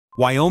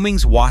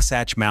Wyoming's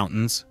Wasatch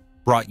Mountains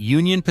brought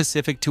Union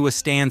Pacific to a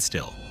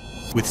standstill,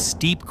 with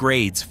steep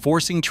grades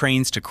forcing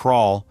trains to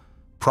crawl,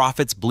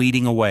 profits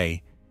bleeding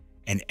away,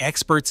 and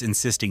experts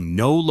insisting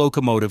no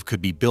locomotive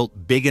could be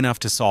built big enough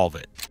to solve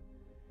it.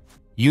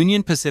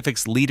 Union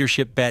Pacific's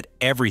leadership bet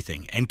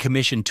everything and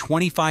commissioned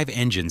 25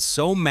 engines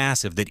so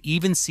massive that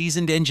even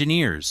seasoned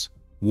engineers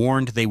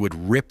warned they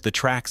would rip the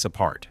tracks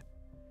apart.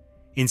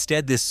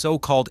 Instead, this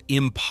so-called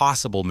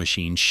impossible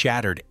machine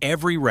shattered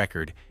every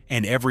record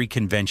and every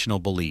conventional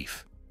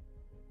belief.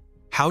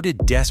 How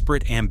did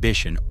desperate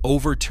ambition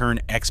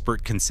overturn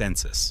expert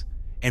consensus?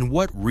 And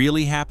what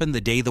really happened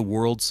the day the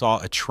world saw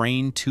a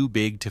train too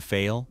big to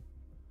fail?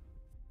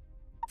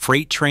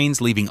 Freight trains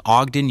leaving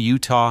Ogden,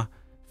 Utah,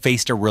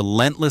 faced a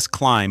relentless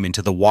climb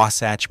into the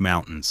Wasatch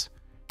Mountains,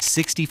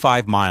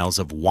 65 miles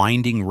of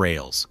winding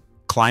rails,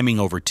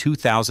 climbing over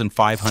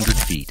 2,500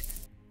 feet,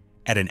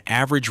 at an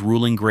average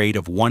ruling grade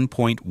of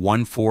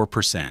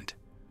 1.14%.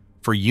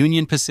 For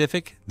Union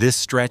Pacific, this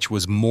stretch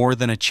was more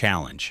than a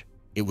challenge.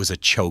 It was a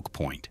choke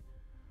point.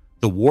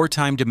 The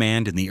wartime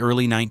demand in the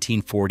early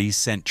 1940s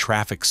sent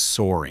traffic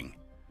soaring,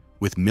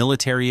 with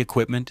military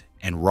equipment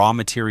and raw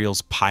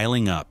materials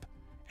piling up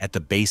at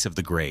the base of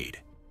the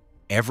grade.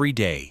 Every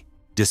day,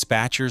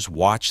 dispatchers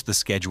watched the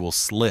schedule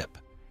slip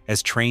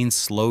as trains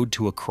slowed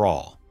to a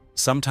crawl,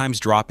 sometimes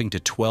dropping to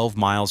 12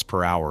 miles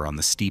per hour on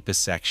the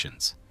steepest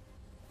sections.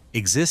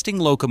 Existing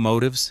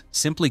locomotives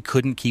simply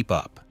couldn't keep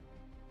up.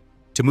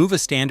 To move a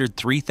standard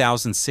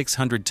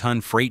 3,600-ton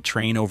freight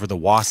train over the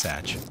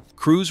Wasatch,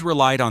 crews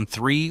relied on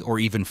 3 or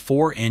even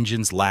 4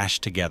 engines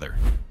lashed together,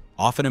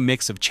 often a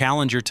mix of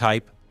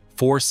Challenger-type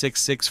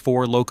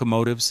 4664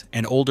 locomotives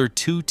and older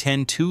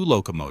 2102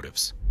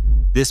 locomotives.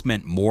 This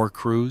meant more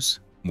crews,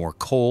 more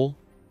coal,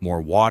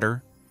 more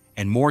water,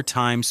 and more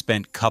time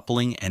spent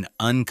coupling and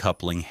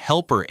uncoupling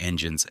helper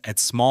engines at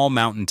small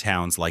mountain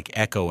towns like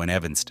Echo and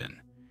Evanston.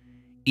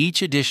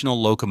 Each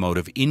additional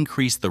locomotive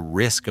increased the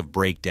risk of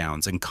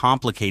breakdowns and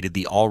complicated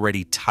the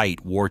already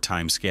tight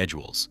wartime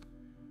schedules.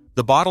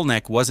 The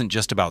bottleneck wasn't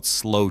just about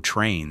slow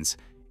trains.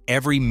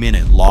 Every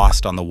minute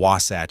lost on the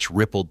Wasatch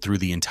rippled through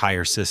the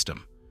entire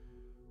system.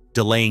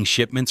 Delaying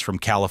shipments from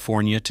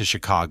California to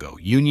Chicago,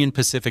 Union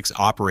Pacific's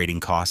operating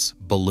costs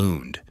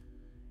ballooned.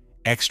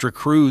 Extra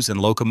crews and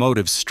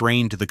locomotives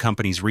strained the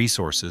company's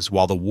resources,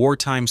 while the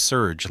wartime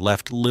surge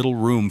left little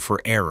room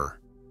for error.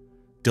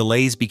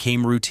 Delays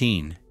became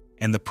routine,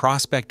 and the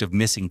prospect of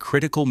missing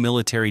critical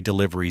military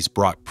deliveries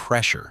brought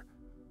pressure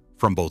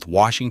from both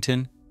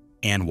Washington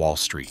and Wall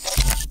Street.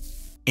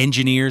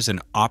 Engineers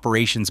and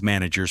operations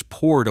managers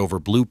pored over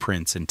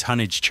blueprints and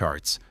tonnage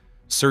charts,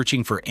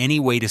 searching for any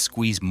way to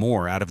squeeze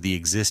more out of the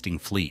existing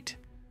fleet.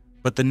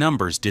 But the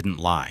numbers didn't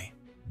lie.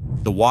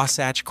 The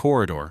Wasatch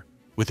Corridor,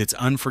 with its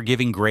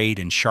unforgiving grade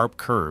and sharp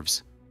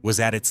curves, was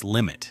at its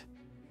limit.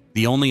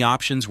 The only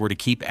options were to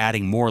keep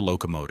adding more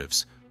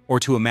locomotives,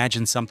 or to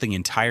imagine something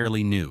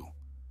entirely new.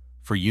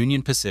 For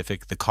Union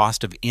Pacific, the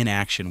cost of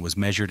inaction was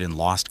measured in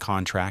lost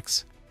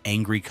contracts,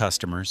 angry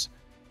customers,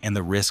 and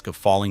the risk of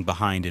falling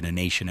behind in a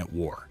nation at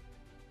war.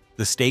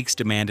 The stakes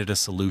demanded a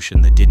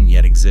solution that didn't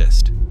yet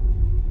exist.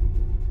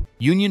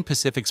 Union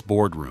Pacific's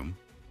boardroom,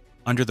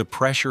 under the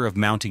pressure of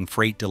mounting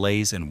freight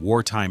delays and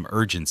wartime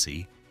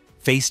urgency,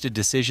 faced a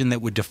decision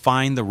that would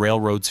define the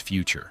railroad's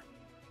future.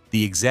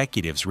 The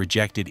executives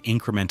rejected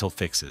incremental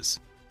fixes.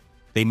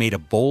 They made a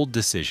bold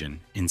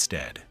decision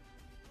instead.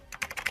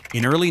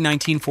 In early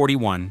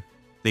 1941,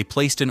 they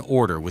placed an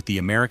order with the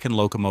American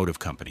Locomotive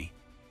Company,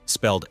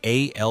 spelled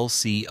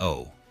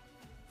ALCO,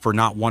 for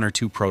not 1 or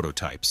 2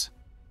 prototypes,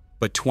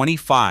 but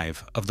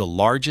 25 of the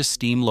largest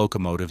steam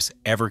locomotives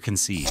ever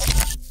conceived.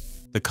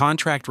 The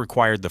contract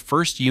required the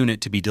first unit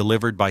to be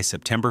delivered by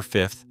September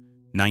 5,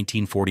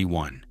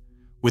 1941,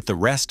 with the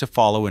rest to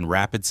follow in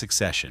rapid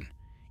succession,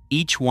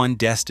 each one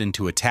destined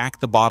to attack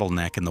the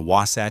bottleneck in the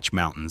Wasatch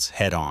Mountains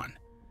head-on.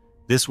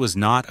 This was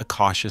not a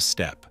cautious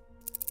step.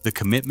 The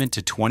commitment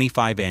to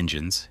 25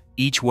 engines,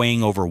 each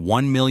weighing over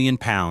 1 million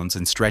pounds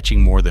and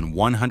stretching more than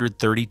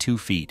 132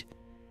 feet,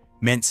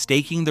 meant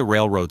staking the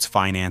railroad's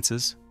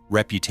finances,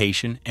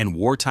 reputation, and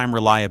wartime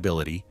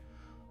reliability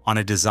on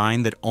a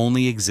design that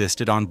only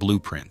existed on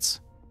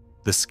blueprints.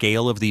 The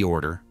scale of the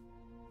order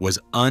was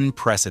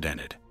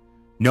unprecedented.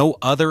 No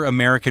other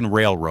American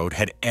railroad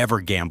had ever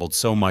gambled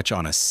so much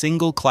on a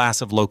single class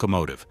of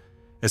locomotive,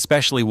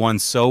 especially one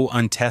so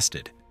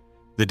untested.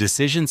 The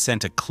decision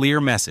sent a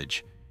clear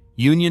message.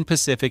 Union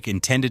Pacific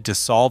intended to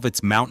solve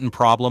its mountain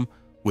problem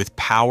with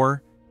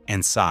power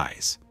and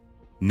size,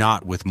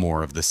 not with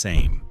more of the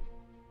same.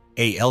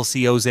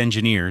 ALCO's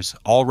engineers,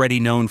 already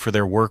known for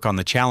their work on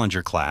the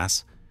Challenger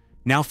class,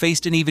 now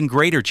faced an even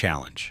greater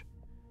challenge.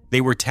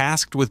 They were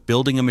tasked with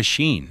building a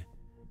machine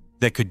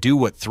that could do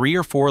what 3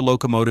 or 4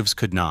 locomotives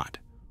could not: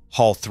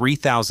 haul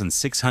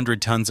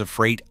 3,600 tons of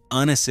freight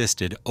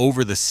unassisted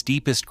over the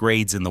steepest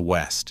grades in the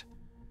West.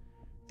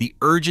 The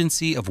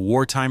urgency of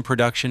wartime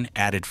production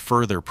added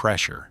further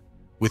pressure.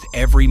 With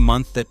every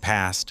month that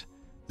passed,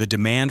 the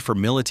demand for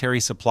military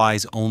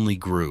supplies only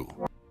grew,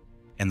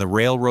 and the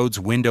railroad's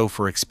window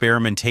for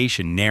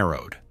experimentation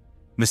narrowed.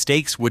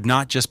 Mistakes would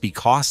not just be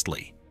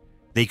costly,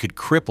 they could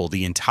cripple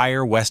the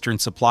entire Western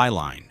supply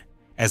line.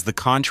 As the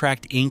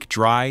contract ink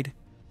dried,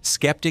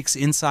 skeptics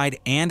inside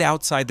and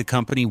outside the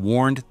company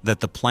warned that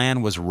the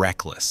plan was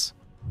reckless.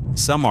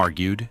 Some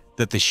argued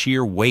that the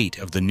sheer weight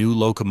of the new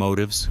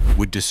locomotives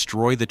would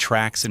destroy the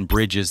tracks and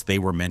bridges they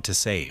were meant to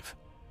save.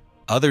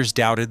 Others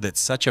doubted that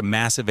such a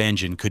massive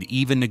engine could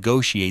even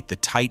negotiate the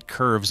tight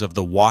curves of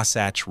the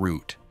Wasatch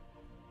route.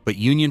 But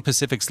Union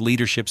Pacific's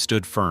leadership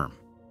stood firm.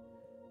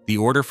 The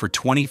order for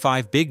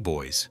 25 big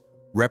boys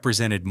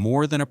represented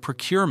more than a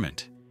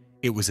procurement.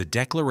 It was a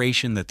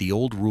declaration that the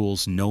old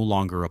rules no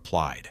longer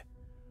applied.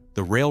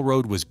 The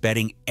railroad was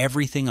betting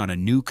everything on a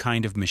new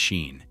kind of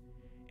machine,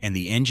 and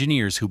the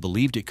engineers who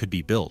believed it could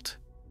be built.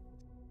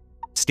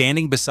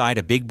 Standing beside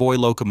a big boy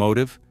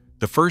locomotive,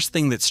 the first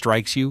thing that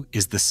strikes you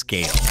is the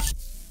scale.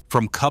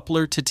 From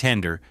coupler to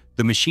tender,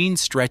 the machine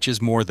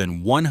stretches more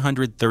than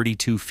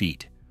 132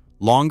 feet,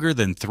 longer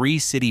than 3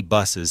 city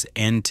buses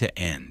end to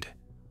end.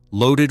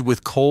 Loaded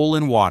with coal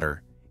and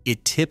water,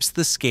 it tips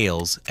the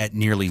scales at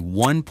nearly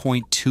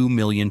 1.2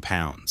 million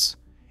pounds.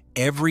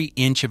 Every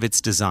inch of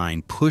its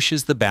design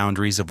pushes the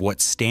boundaries of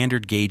what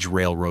standard gauge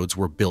railroads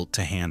were built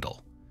to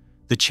handle.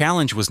 The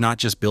challenge was not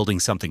just building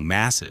something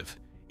massive,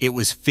 it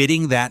was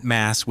fitting that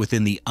mass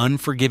within the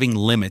unforgiving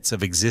limits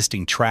of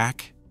existing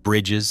track,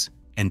 bridges,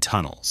 and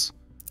tunnels.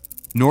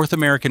 North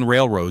American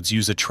railroads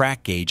use a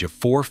track gauge of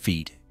 4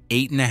 feet,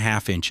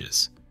 8.5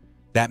 inches.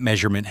 That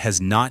measurement has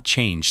not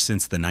changed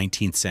since the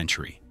 19th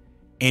century.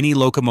 Any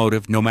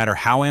locomotive, no matter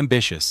how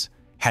ambitious,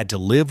 had to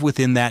live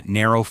within that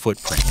narrow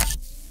footprint.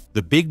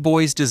 The big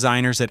boys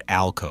designers at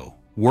Alco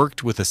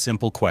worked with a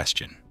simple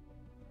question.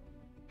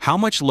 How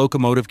much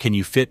locomotive can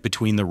you fit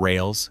between the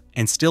rails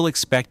and still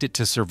expect it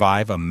to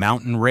survive a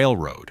mountain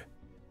railroad?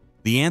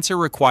 The answer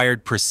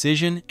required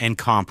precision and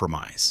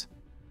compromise.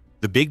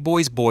 The big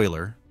boys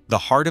boiler,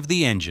 the heart of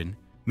the engine,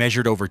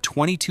 measured over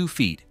 22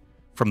 feet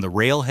from the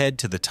railhead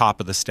to the top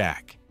of the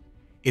stack.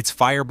 Its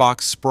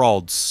firebox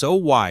sprawled so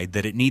wide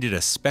that it needed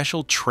a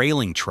special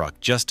trailing truck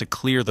just to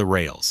clear the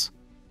rails.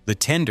 The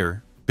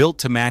tender, built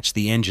to match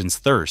the engine's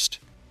thirst,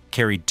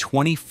 carried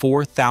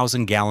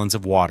 24,000 gallons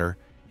of water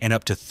and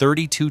up to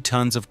 32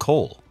 tons of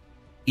coal.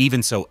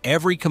 Even so,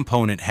 every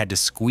component had to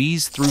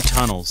squeeze through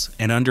tunnels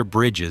and under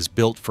bridges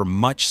built for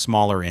much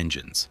smaller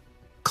engines.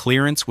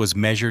 Clearance was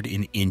measured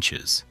in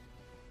inches.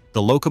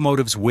 The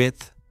locomotive's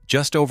width,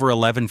 just over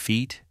 11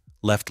 feet,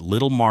 left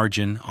little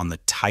margin on the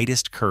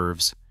tightest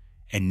curves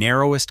and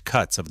narrowest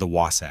cuts of the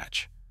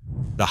Wasatch.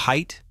 The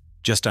height,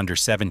 just under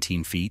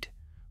 17 feet,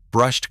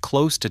 brushed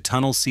close to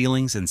tunnel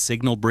ceilings and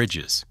signal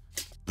bridges.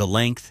 The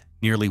length,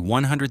 nearly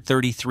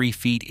 133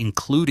 feet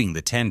including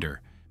the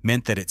tender,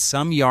 meant that at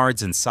some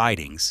yards and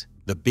sidings,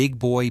 the big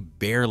boy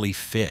barely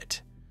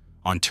fit.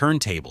 On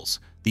turntables,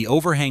 the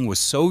overhang was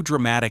so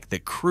dramatic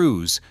that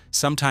crews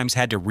sometimes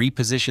had to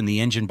reposition the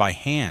engine by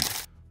hand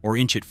or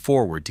inch it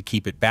forward to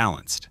keep it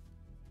balanced.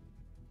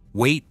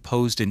 Weight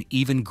posed an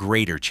even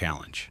greater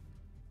challenge.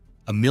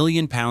 1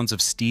 million pounds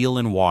of steel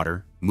and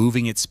water,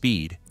 moving at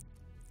speed,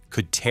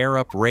 could tear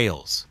up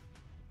rails,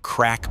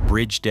 crack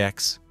bridge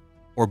decks,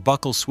 or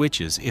buckle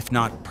switches if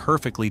not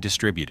perfectly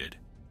distributed.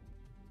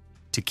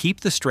 To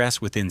keep the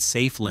stress within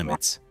safe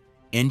limits,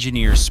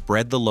 engineers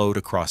spread the load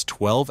across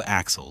 12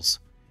 axles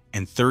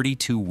and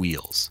 32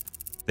 wheels.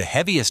 The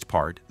heaviest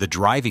part, the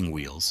driving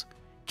wheels,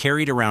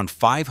 carried around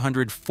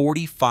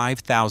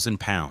 545,000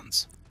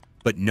 pounds,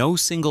 but no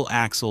single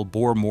axle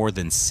bore more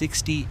than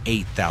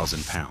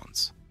 68,000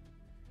 pounds.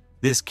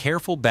 This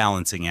careful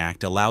balancing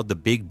act allowed the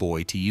big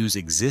boy to use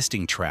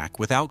existing track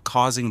without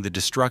causing the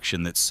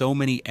destruction that so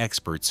many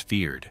experts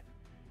feared.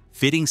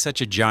 Fitting such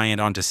a giant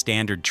onto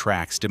standard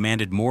tracks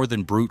demanded more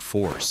than brute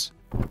force.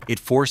 It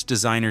forced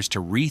designers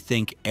to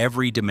rethink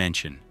every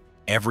dimension,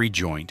 every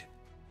joint,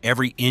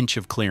 every inch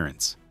of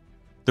clearance.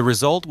 The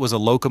result was a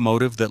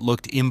locomotive that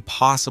looked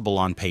impossible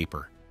on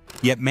paper,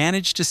 yet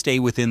managed to stay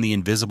within the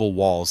invisible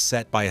walls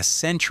set by a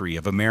century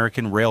of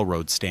American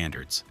railroad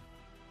standards.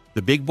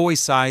 The big boy's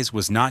size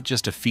was not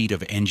just a feat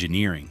of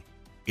engineering,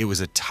 it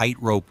was a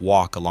tightrope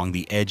walk along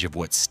the edge of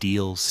what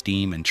steel,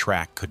 steam, and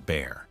track could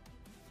bear.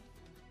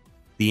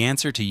 The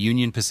answer to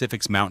Union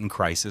Pacific's mountain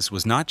crisis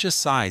was not just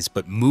size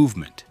but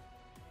movement,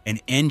 an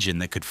engine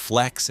that could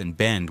flex and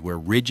bend where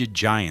rigid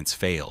giants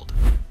failed.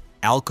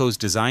 Alco's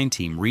design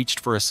team reached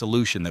for a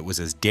solution that was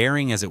as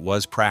daring as it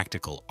was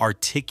practical: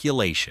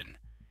 articulation.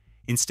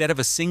 Instead of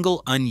a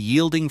single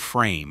unyielding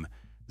frame,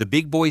 the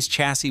big boy's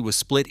chassis was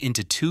split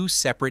into 2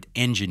 separate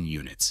engine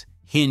units,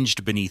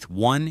 hinged beneath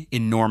one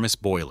enormous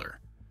boiler.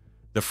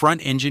 The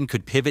front engine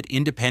could pivot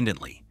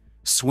independently,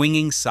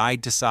 swinging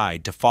side to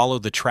side to follow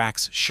the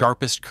track's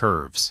sharpest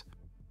curves.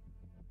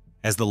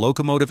 As the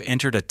locomotive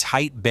entered a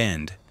tight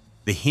bend,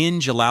 the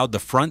hinge allowed the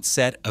front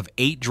set of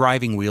 8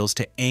 driving wheels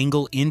to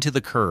angle into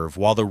the curve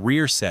while the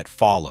rear set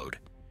followed,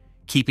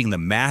 keeping the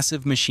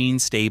massive machine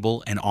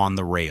stable and on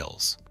the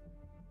rails.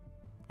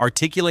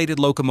 Articulated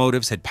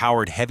locomotives had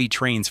powered heavy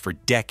trains for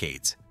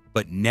decades,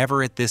 but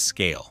never at this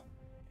scale,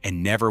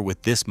 and never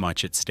with this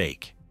much at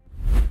stake.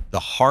 The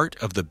heart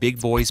of the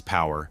big boy's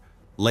power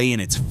lay in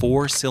its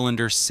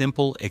four-cylinder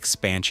simple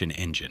expansion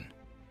engine.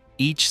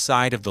 Each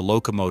side of the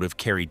locomotive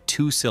carried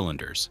two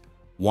cylinders,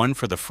 one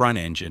for the front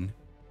engine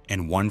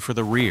and one for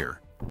the rear,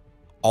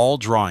 all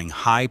drawing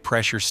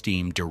high-pressure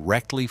steam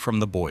directly from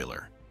the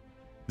boiler.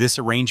 This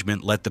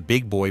arrangement let the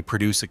big boy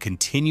produce a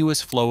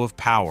continuous flow of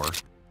power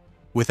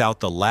without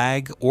the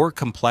lag or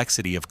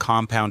complexity of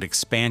compound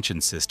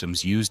expansion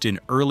systems used in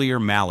earlier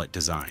mallet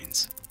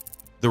designs.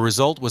 The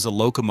result was a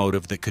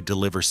locomotive that could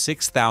deliver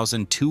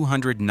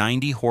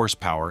 6,290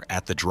 horsepower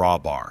at the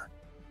drawbar,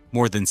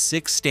 more than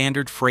 6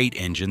 standard freight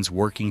engines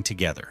working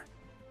together.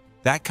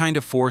 That kind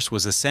of force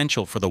was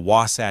essential for the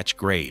Wasatch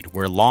grade,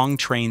 where long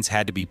trains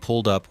had to be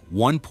pulled up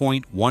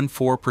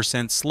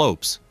 1.14%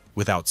 slopes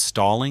without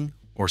stalling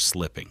or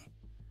slipping.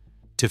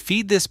 To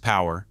feed this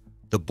power,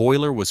 the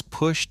boiler was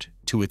pushed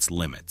to its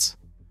limits.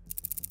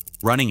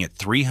 Running at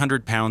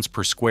 300 pounds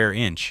per square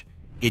inch,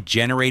 it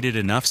generated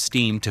enough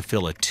steam to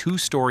fill a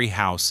 2-story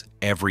house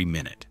every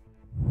minute.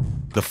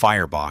 The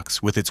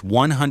firebox, with its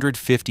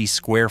 150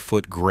 square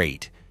foot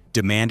grate,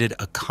 demanded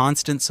a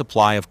constant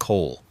supply of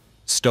coal,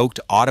 stoked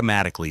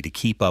automatically to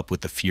keep up with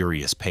the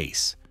furious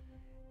pace.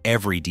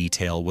 Every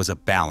detail was a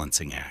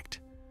balancing act.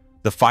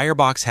 The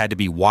firebox had to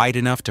be wide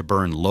enough to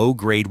burn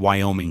low-grade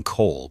Wyoming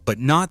coal, but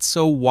not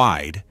so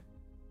wide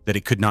that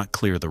it could not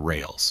clear the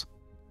rails.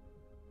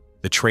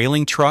 The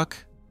trailing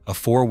truck, a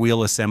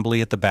 4-wheel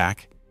assembly at the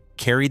back,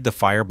 carried the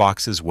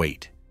firebox's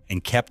weight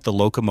and kept the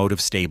locomotive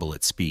stable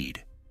at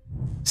speed.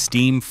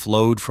 Steam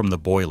flowed from the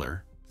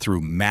boiler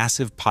through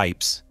massive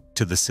pipes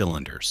to the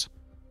cylinders,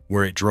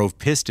 where it drove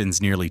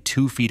pistons nearly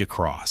 2 feet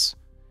across.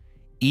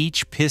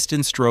 Each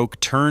piston stroke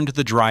turned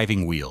the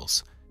driving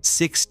wheels,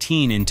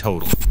 16 in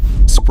total,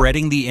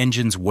 spreading the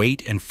engine's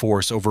weight and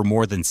force over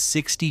more than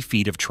 60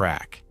 feet of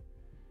track.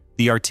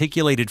 The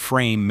articulated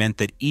frame meant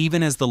that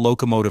even as the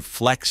locomotive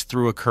flexed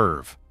through a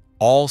curve,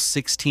 all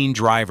 16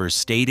 drivers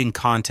stayed in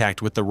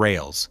contact with the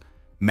rails,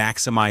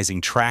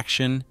 maximizing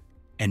traction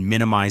and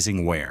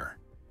minimizing wear.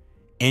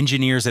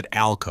 Engineers at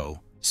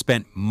Alco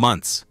spent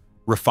months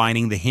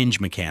refining the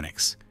hinge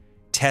mechanics,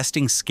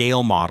 testing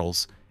scale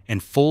models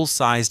and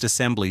full-sized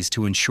assemblies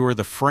to ensure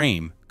the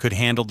frame could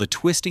handle the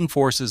twisting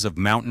forces of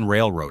mountain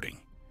railroading.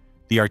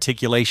 The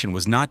articulation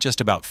was not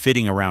just about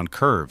fitting around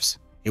curves,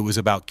 it was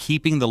about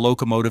keeping the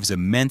locomotive's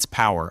immense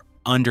power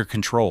under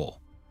control.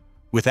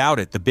 Without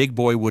it, the big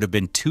boy would have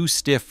been too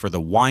stiff for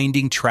the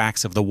winding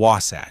tracks of the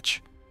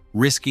Wasatch,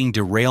 risking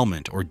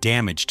derailment or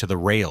damage to the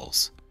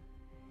rails.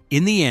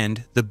 In the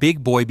end, the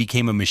big boy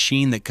became a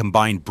machine that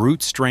combined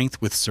brute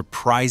strength with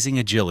surprising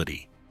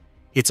agility.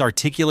 Its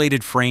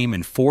articulated frame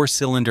and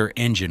 4-cylinder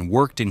engine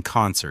worked in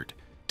concert,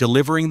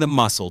 delivering the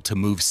muscle to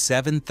move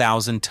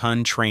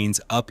 7,000-ton trains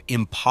up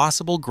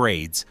impossible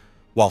grades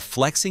while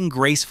flexing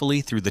gracefully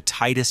through the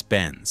tightest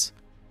bends.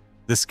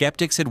 The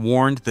skeptics had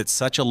warned that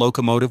such a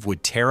locomotive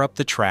would tear up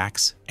the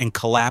tracks and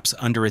collapse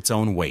under its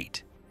own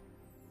weight.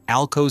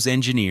 Alco's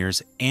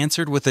engineers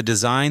answered with a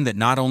design that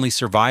not only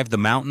survived the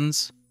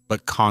mountains,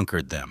 but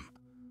conquered them.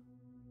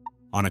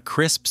 On a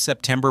crisp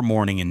September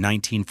morning in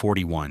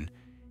 1941,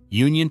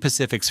 Union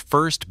Pacific's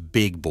first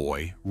big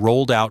boy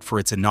rolled out for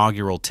its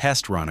inaugural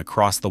test run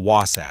across the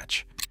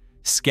Wasatch.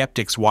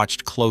 Skeptics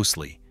watched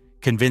closely,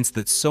 convinced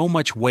that so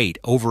much weight,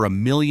 over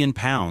 1 million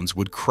pounds,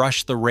 would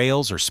crush the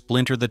rails or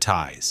splinter the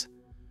ties.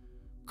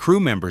 Crew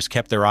members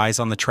kept their eyes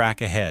on the track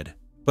ahead,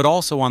 but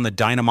also on the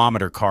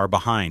dynamometer car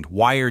behind,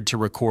 wired to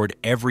record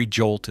every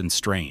jolt and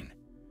strain.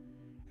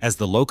 As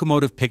the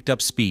locomotive picked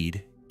up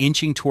speed,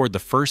 inching toward the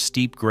first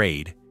steep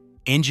grade,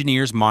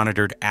 engineers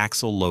monitored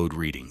axle load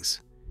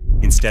readings.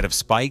 Instead of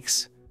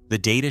spikes, the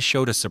data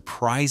showed a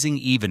surprising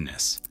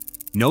evenness.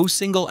 No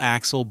single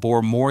axle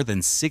bore more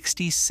than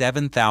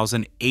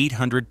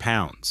 67,800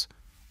 pounds,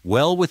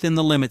 well within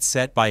the limits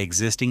set by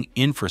existing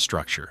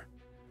infrastructure.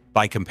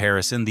 By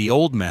comparison, the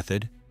old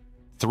method,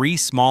 3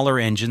 smaller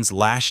engines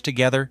lashed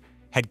together,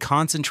 had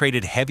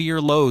concentrated heavier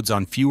loads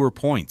on fewer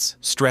points,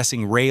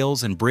 stressing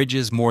rails and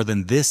bridges more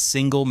than this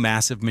single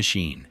massive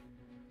machine.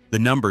 The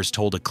numbers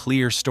told a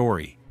clear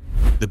story.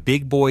 The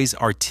big boy's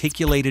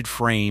articulated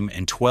frame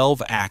and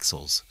 12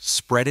 axles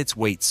spread its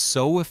weight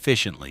so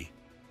efficiently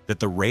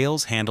that the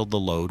rails handled the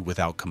load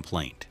without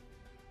complaint.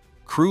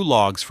 Crew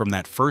logs from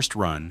that first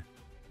run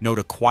note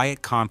a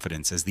quiet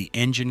confidence as the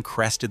engine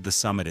crested the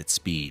summit at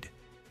speed,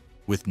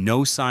 with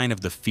no sign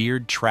of the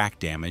feared track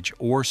damage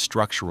or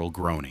structural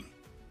groaning.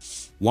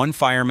 One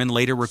fireman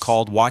later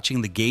recalled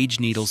watching the gauge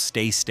needles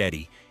stay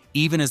steady,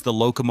 even as the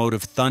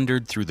locomotive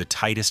thundered through the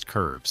tightest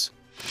curves.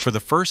 For the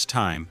first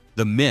time,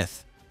 the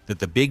myth that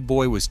the big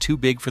boy was too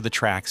big for the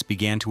tracks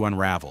began to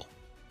unravel,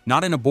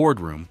 not in a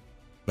boardroom,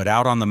 but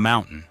out on the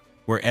mountain,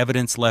 where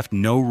evidence left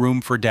no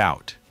room for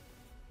doubt.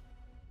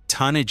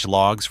 Tonnage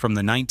logs from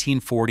the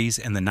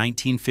 1940s and the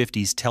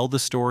 1950s tell the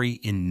story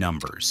in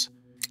numbers.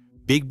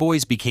 Big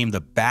boys became the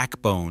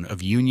backbone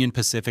of Union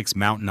Pacific's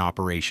mountain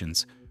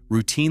operations,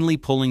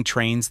 routinely pulling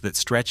trains that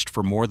stretched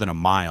for more than a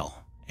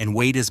mile and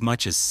weighed as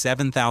much as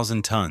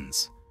 7,000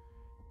 tons.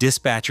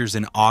 Dispatchers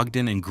in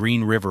Ogden and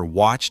Green River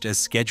watched as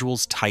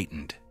schedules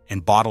tightened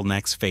and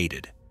bottlenecks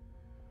faded.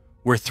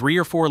 Where 3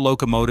 or 4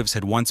 locomotives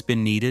had once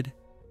been needed,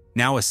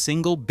 now a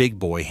single big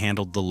boy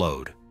handled the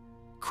load,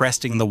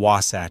 cresting the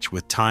Wasatch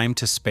with time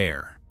to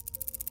spare.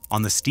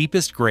 On the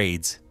steepest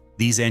grades,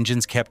 these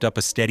engines kept up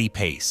a steady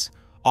pace,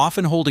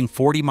 often holding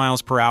 40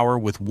 miles per hour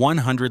with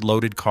 100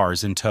 loaded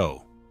cars in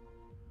tow.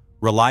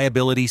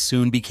 Reliability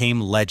soon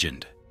became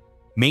legend.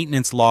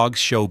 Maintenance logs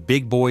show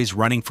big boys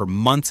running for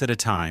months at a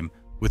time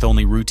with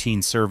only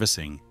routine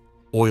servicing,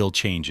 oil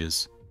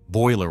changes,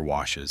 boiler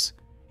washes,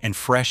 and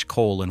fresh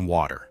coal and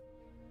water.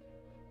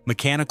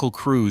 Mechanical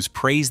crews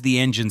praised the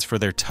engines for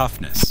their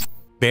toughness.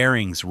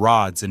 Bearings,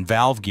 rods, and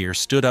valve gear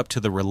stood up to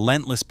the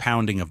relentless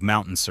pounding of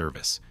mountain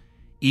service,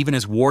 even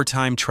as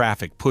wartime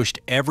traffic pushed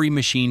every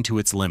machine to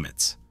its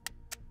limits.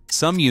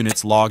 Some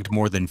units logged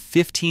more than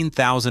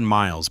 15,000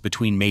 miles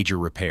between major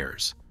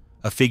repairs,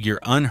 a figure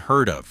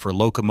unheard of for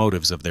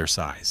locomotives of their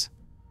size.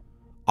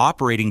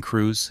 Operating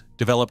crews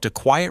developed a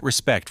quiet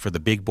respect for the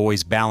big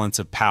boy's balance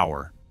of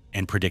power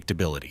and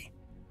predictability.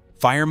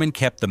 Firemen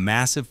kept the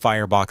massive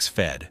firebox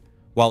fed,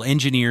 while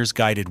engineers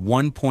guided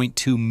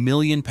 1.2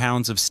 million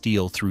pounds of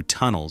steel through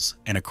tunnels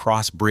and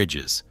across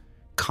bridges,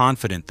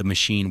 confident the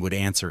machine would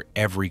answer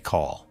every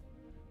call.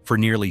 For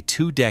nearly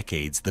 2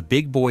 decades, the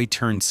big boy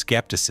turned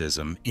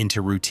skepticism into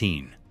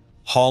routine,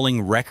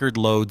 hauling record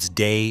loads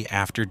day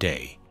after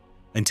day,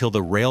 until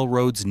the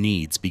railroad's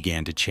needs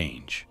began to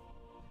change.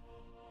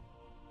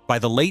 By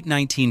the late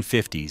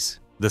 1950s,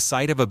 the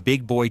sight of a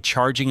big boy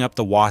charging up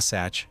the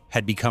Wasatch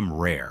had become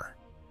rare.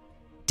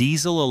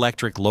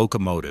 Diesel-electric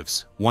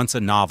locomotives, once a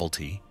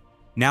novelty,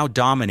 now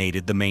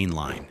dominated the main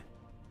line.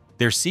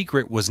 Their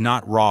secret was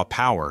not raw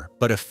power,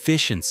 but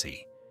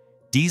efficiency.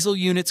 Diesel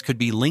units could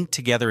be linked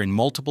together in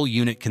multiple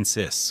unit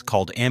consists,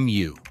 called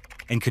MU,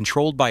 and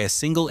controlled by a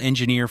single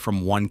engineer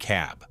from one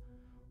cab.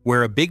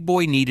 Where a big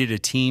boy needed a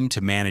team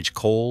to manage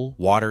coal,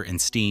 water, and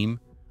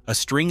steam, a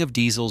string of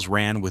diesels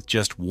ran with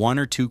just 1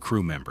 or 2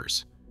 crew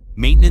members.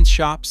 Maintenance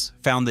shops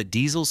found that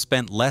diesels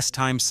spent less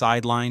time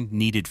sidelined,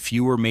 needed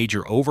fewer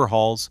major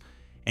overhauls,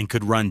 and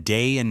could run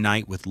day and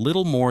night with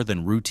little more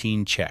than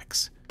routine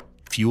checks.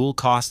 Fuel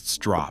costs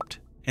dropped,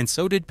 and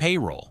so did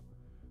payroll.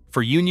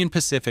 For Union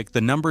Pacific,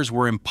 the numbers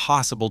were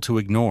impossible to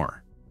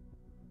ignore.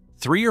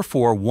 3 or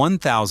 4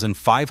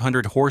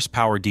 1,500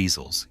 horsepower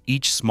diesels,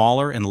 each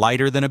smaller and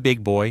lighter than a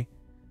big boy,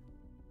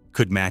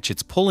 could match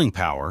its pulling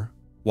power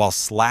while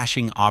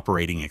slashing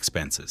operating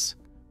expenses.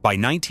 By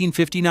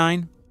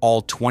 1959,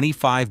 all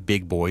 25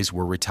 big boys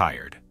were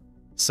retired.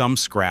 Some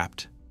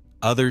scrapped,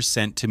 others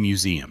sent to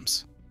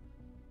museums.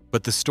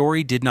 But the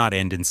story did not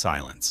end in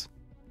silence.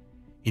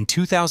 In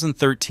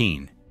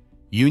 2013,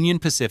 Union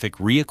Pacific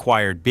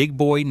reacquired Big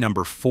Boy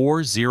number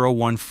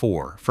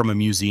 4014 from a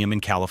museum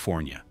in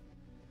California.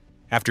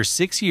 After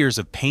 6 years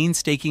of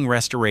painstaking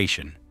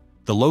restoration,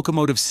 the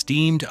locomotive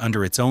steamed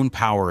under its own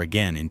power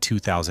again in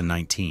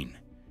 2019.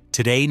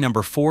 Today,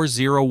 number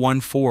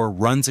 4014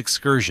 runs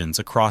excursions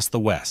across the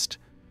West,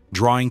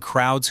 drawing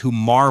crowds who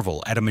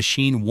marvel at a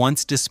machine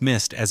once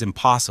dismissed as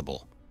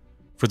impossible.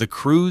 For the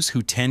crews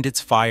who tend its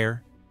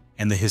fire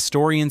and the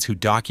historians who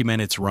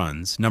document its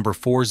runs, number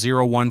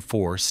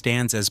 4014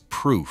 stands as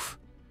proof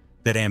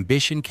that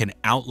ambition can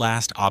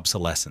outlast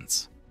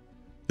obsolescence.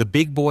 The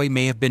big boy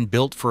may have been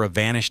built for a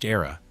vanished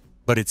era,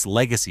 but its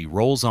legacy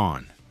rolls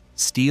on,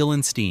 steel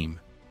and steam,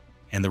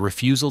 and the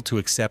refusal to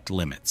accept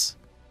limits.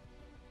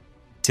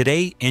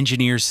 Today,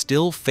 engineers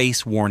still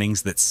face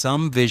warnings that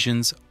some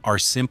visions are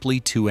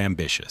simply too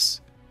ambitious.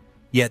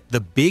 Yet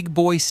the big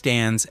boy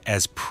stands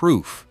as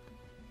proof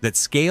that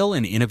scale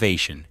and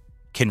innovation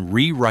can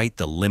rewrite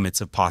the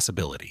limits of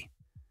possibility.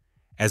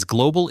 As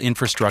global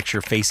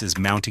infrastructure faces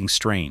mounting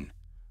strain,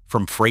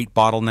 from freight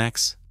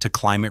bottlenecks to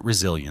climate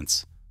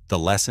resilience, the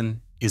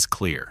lesson is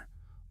clear.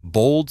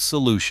 Bold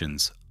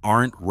solutions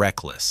aren't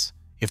reckless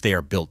if they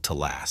are built to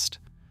last.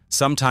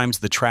 Sometimes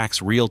the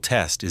track's real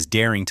test is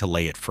daring to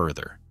lay it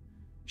further.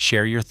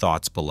 Share your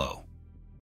thoughts below.